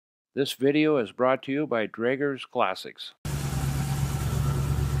This video is brought to you by Draeger's Classics.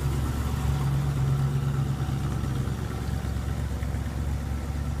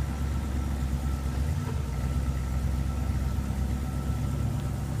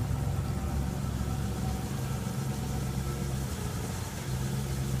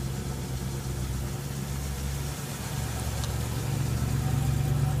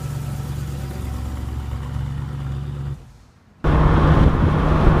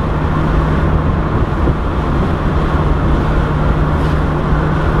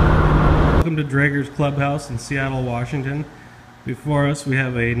 Welcome to Draeger's Clubhouse in Seattle, Washington. Before us we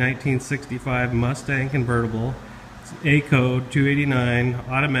have a 1965 Mustang Convertible. It's an A-code 289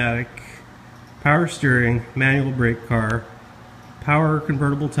 automatic, power steering, manual brake car, power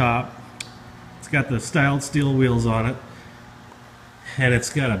convertible top. It's got the styled steel wheels on it, and it's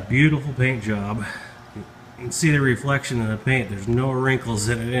got a beautiful paint job. You can see the reflection in the paint. There's no wrinkles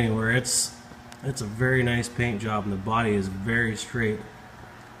in it anywhere. It's a very nice paint job, and the body is very straight.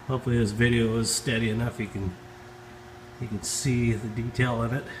 Hopefully this video is steady enough you can see the detail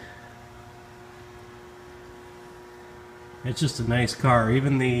in it. It's just a nice car.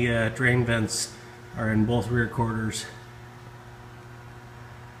 Even the drain vents are in both rear quarters.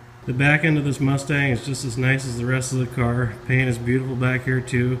 The back end of this Mustang is just as nice as the rest of the car. Paint is beautiful back here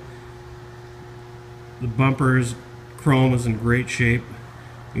too. The bumper's chrome is in great shape.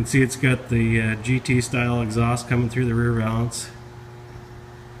 You can see it's got the GT style exhaust coming through the rear valance.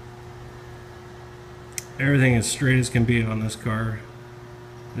 Everything is straight as can be on this car.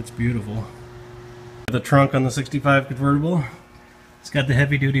 It's beautiful. The trunk on the 65 convertible. It's got the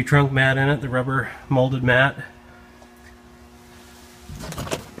heavy duty trunk mat in it, the rubber molded mat.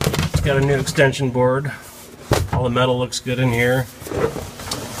 It's got a new extension board. All the metal looks good in here.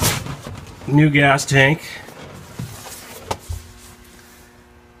 New gas tank.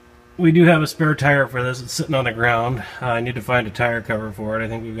 We do have a spare tire for this. It's sitting on the ground. I need to find a tire cover for it. I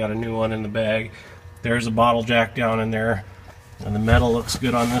think we've got a new one in the bag. There's a bottle jack down in there, and the metal looks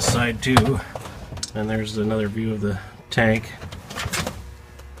good on this side too. And there's another view of the tank.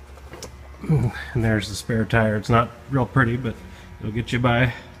 And there's the spare tire. It's not real pretty, but it'll get you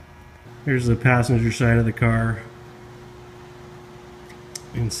by. Here's the passenger side of the car.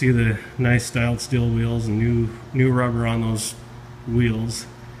 You can see the nice styled steel wheels and new rubber on those wheels.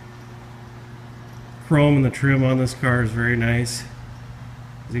 Chrome and the trim on this car is very nice.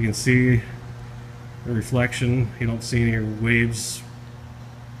 As you can see, the reflection, you don't see any waves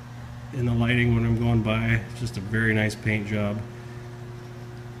in the lighting when I'm going by. It's just a very nice paint job.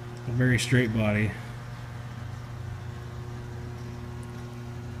 A very straight body.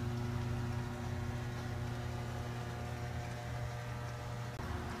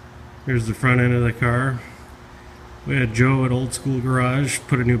 Here's the front end of the car. We had Joe at Old School Garage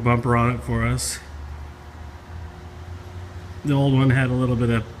put a new bumper on it for us. The old one had a little bit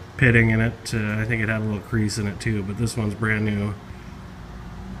of pitting in it. I think it had a little crease in it too, but this one's brand new.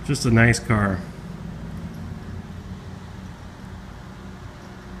 Just a nice car.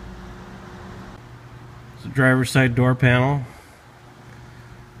 It's a driver's side door panel.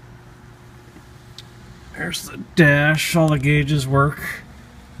 There's the dash. All the gauges work.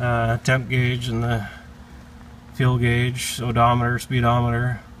 Temp gauge and the fuel gauge, odometer,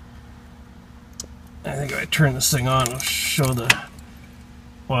 speedometer. I think if I turn this thing on, it'll show the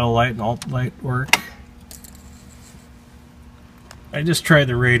oil light and alt light work. I just tried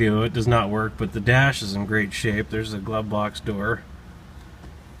the radio, it does not work, but the dash is in great shape. There's a glove box door.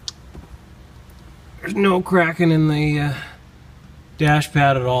 There's no cracking in the dash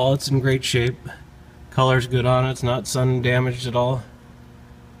pad at all. It's in great shape. Color's good on it. It's not sun damaged at all.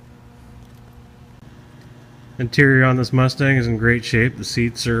 Interior on this Mustang is in great shape. The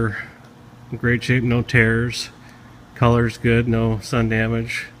seats are in great shape, no tears. Color's good, no sun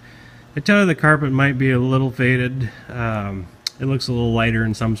damage. I tell you the carpet might be a little faded. It looks a little lighter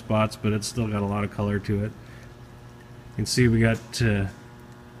in some spots, but it's still got a lot of color to it. You can see we got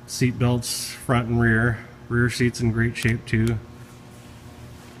seat belts front and rear. Rear seats in great shape too.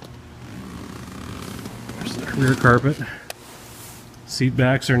 There's the rear carpet. Seat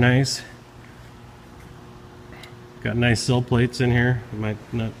backs are nice. Got nice sill plates in here. It might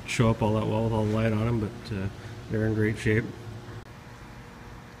not show up all that well with all the light on them, but they're in great shape.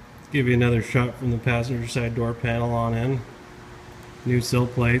 Give you another shot from the passenger side door panel on in. New sill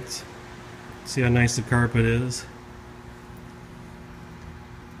plates. See how nice the carpet is.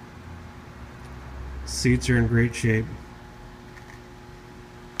 Seats are in great shape.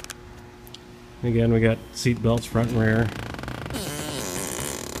 Again, we got seat belts front and rear.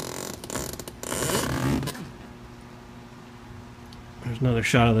 There's Another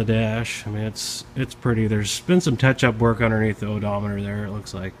shot of the dash. I mean, it's pretty. There's been some touch-up work underneath the odometer there, it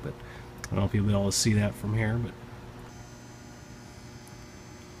looks like, but I don't know if you'll be able to see that from here. But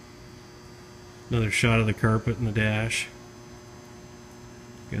another shot of the carpet and the dash.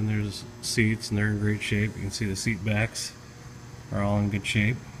 Again, there's seats, and they're in great shape. You can see the seat backs are all in good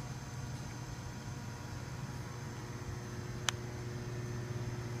shape.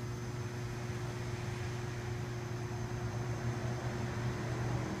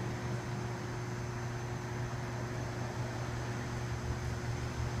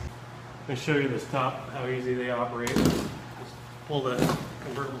 Let me show you this top, how easy they operate. Just pull the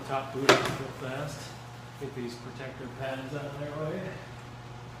convertible top boot out real fast. Get these protector pads out of their way.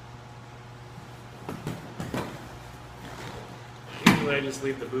 Usually I just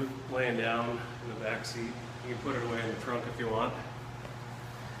leave the boot laying down in the back seat. You can put it away in the trunk if you want.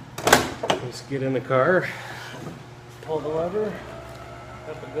 Just get in the car, pull the lever,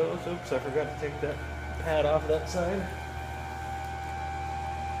 up it goes. Oops, I forgot to take that pad off that side.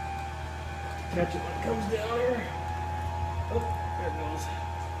 Catch it when it comes down here. Oh, there it goes.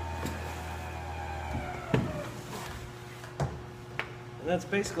 And that's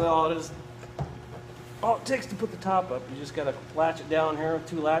basically all it is. All it takes to put the top up. You just got to latch it down here with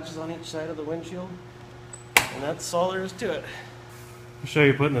 2 latches on each side of the windshield. And that's all there is to it. I'll show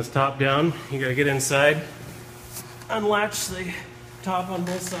you putting this top down. You got to get inside, unlatch the top on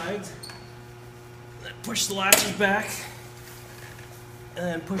both sides, then push the latches back, and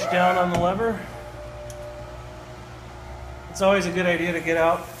then push down on the lever. It's always a good idea to get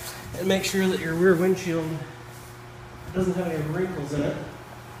out and make sure that your rear windshield doesn't have any wrinkles in it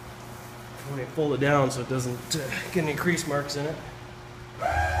when you fold it down, so it doesn't get any crease marks in it.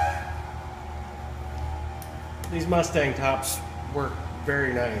 These Mustang tops work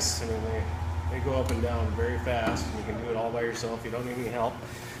very nice. I mean, they go up and down very fast, and you can do it all by yourself. You don't need any help.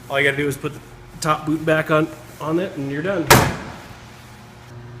 All you got to do is put the top boot back on it, and you're done.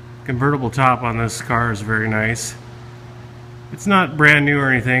 Convertible top on this car is very nice. It's not brand new or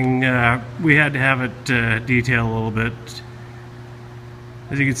anything. We had to have it detailed a little bit.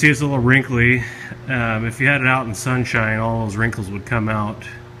 As you can see, it's a little wrinkly. If you had it out in sunshine, all those wrinkles would come out.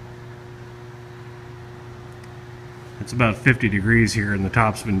 It's about 50 degrees here, and the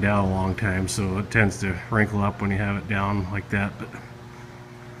top's been down a long time, so it tends to wrinkle up when you have it down like that. But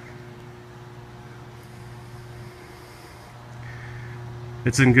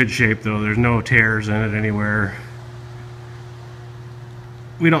it's in good shape though. There's no tears in it anywhere.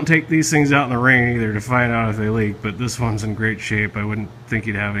 We don't take these things out in the rain either to find out if they leak, but this one's in great shape. I wouldn't think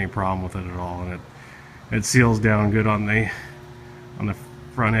you'd have any problem with it at all, and it seals down good on the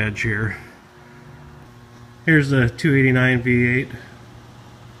front edge here. Here's the 289 V8.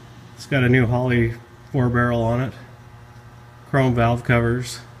 It's got a new Holley 4-barrel on it, chrome valve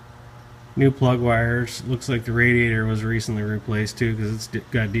covers, new plug wires. Looks like the radiator was recently replaced too, because it's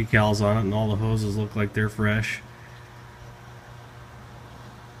got decals on it, and all the hoses look like they're fresh.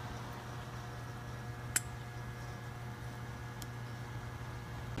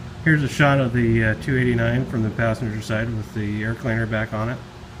 Here's a shot of the 289 from the passenger side with the air cleaner back on it.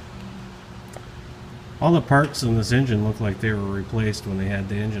 All the parts in this engine look like they were replaced when they had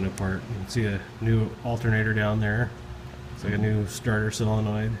the engine apart. You can see a new alternator down there. It's like a new starter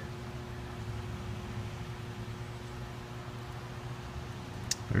solenoid.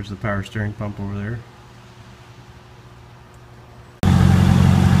 There's the power steering pump over there. A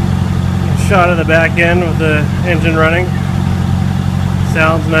shot of the back end with the engine running.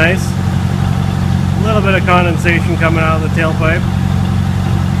 Sounds nice. A little bit of condensation coming out of the tailpipe.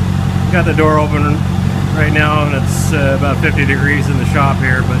 Got the door open right now, and it's about 50 degrees in the shop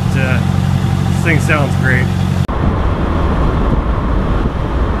here, but this thing sounds great.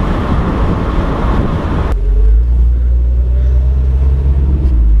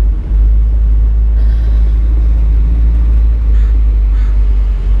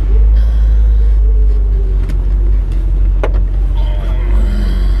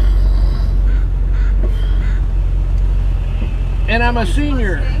 And I'm a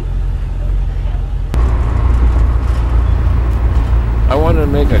senior. I wanted to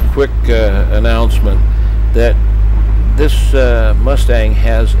make a quick announcement that this Mustang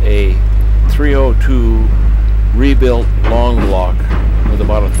has a 302 rebuilt long block with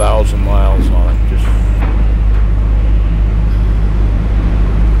about 1,000 miles on it.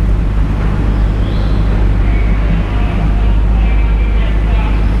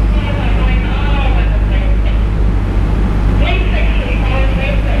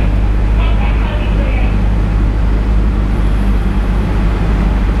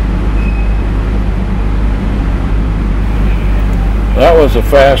 That was a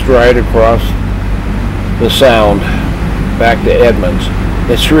fast ride across the Sound back to Edmonds.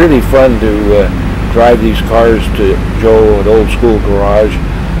 It's really fun to drive these cars to Joe at Old School Garage.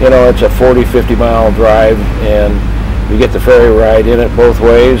 You know, it's a 40-50 mile drive, and you get the ferry ride in it both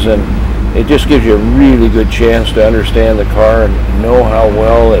ways, and it just gives you a really good chance to understand the car and know how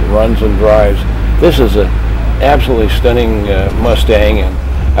well it runs and drives. This is an absolutely stunning Mustang, and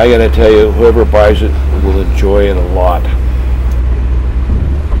I gotta tell you, whoever buys it will enjoy it a lot.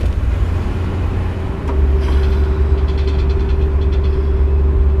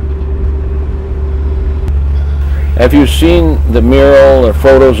 Have you seen the mural or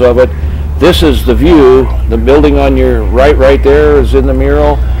photos of it? This is the view. The building on your right there is in the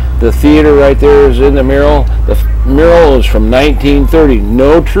mural. The theater right there is in the mural. The mural is from 1930.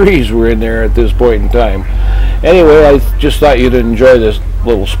 No trees were in there at this point in time. Anyway, I just thought you'd enjoy this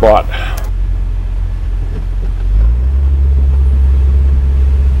little spot.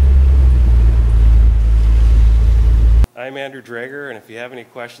 I'm Andrew Drager, and if you have any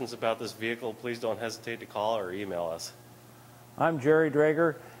questions about this vehicle, please don't hesitate to call or email us. I'm Jerry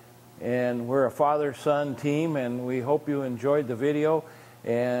Drager, and we're a father-son team, and we hope you enjoyed the video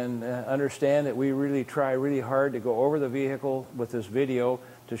and understand that we really try really hard to go over the vehicle with this video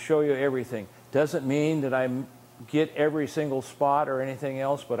to show you everything. Doesn't mean that I get every single spot or anything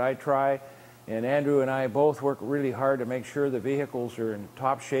else, but I try, and Andrew and I both work really hard to make sure the vehicles are in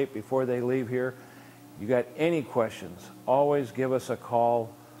top shape before they leave here. You got any questions, always give us a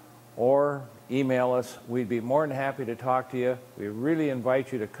call or email us. We'd be more than happy to talk to you. We really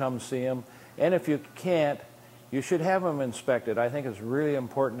invite you to come see them, and if you can't, you should have them inspected. I think it's really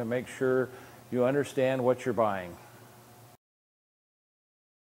important to make sure you understand what you're buying.